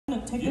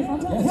take your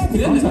phones out? Yeah, take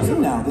your phones out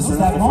now. This is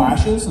having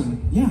flashes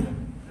and yeah.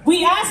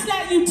 We ask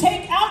that you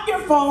take out your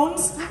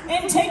phones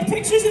and take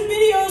pictures and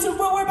videos of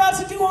what we're about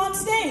to do on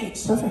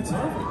stage. Perfect.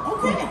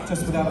 Okay.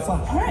 Just without a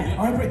flash. All right.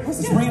 All right, great. This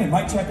is raining.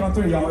 Mic check on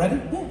 3. Y'all ready?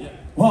 Yeah.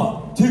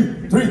 1,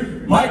 2, 3.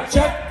 Mic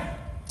check.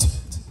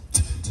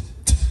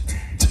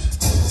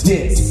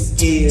 This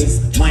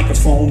is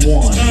microphone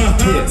 1.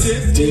 This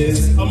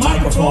is a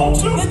microphone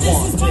 2. This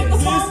is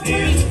microphone 3.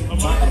 This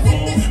is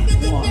microphone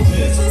 1.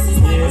 This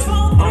is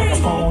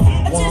microphone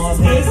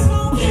 1. This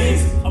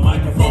is a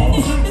microphone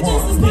 1.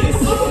 This is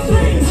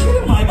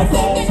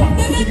microphone 1.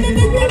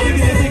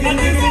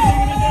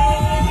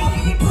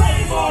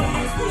 Brave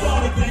audience, we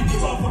ought to thank you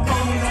all for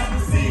coming out to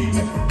see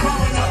me.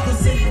 Coming out to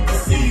see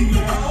me.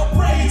 Oh,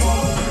 brave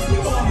audience, we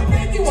ought to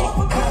thank you all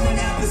for coming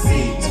out to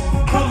see me.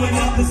 Coming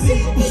out to see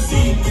me.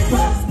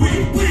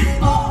 We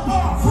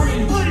are free.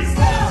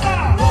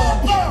 Freestyle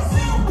Love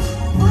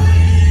Supreme.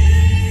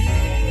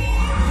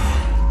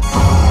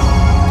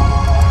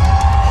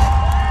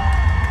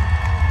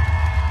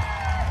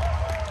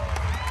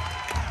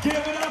 Give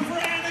it up for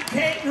Anna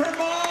Kate and her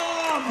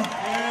mom.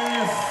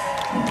 Yes.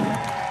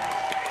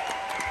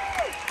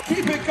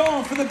 Keep it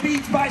going for the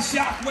Beats by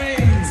Shockwave.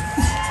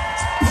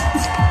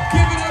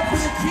 Give it up for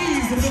the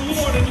keys of the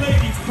Lord and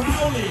Lady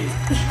Crowley.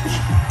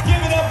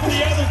 Give it up for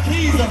the other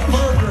keys of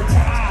Burger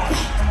Todd.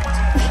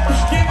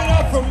 Give it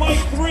up for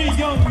Mike 3,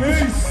 Young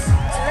Nees.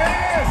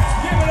 Yes.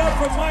 Give it up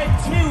for Mike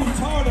 2,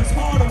 Tardis,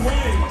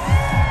 Hardaway.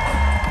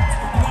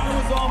 And I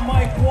was on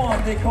Mike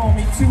 1, they call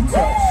me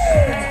TwoTouch.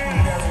 Thank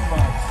you very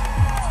much.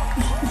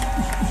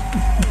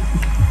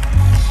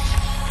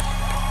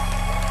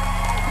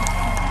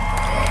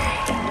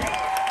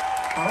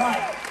 All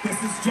right, this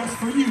is just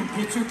for you.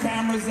 Get your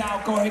cameras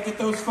out, go ahead, get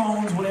those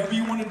phones, whatever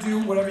you want to do,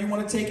 whatever you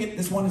want to take it.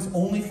 This one is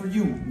only for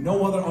you.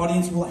 No other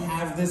audience will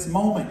have this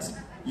moment.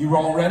 You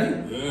all ready?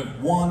 Yeah.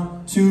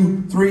 1,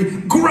 2,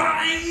 3,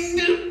 grind!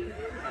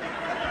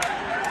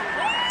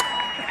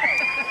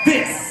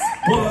 This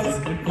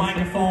was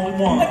microphone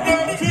 1.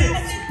 This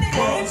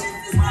was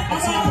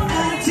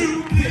microphone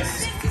 2.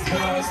 This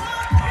was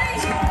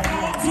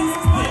microphone 2.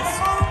 This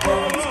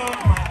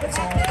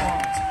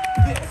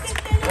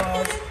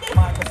was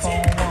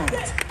microphone 1.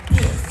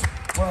 This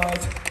was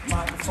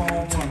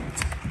microphone 1.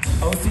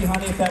 Oh, see,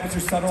 honey, if that was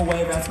your subtle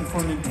way of asking for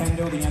a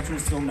Nintendo, the answer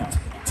is still no.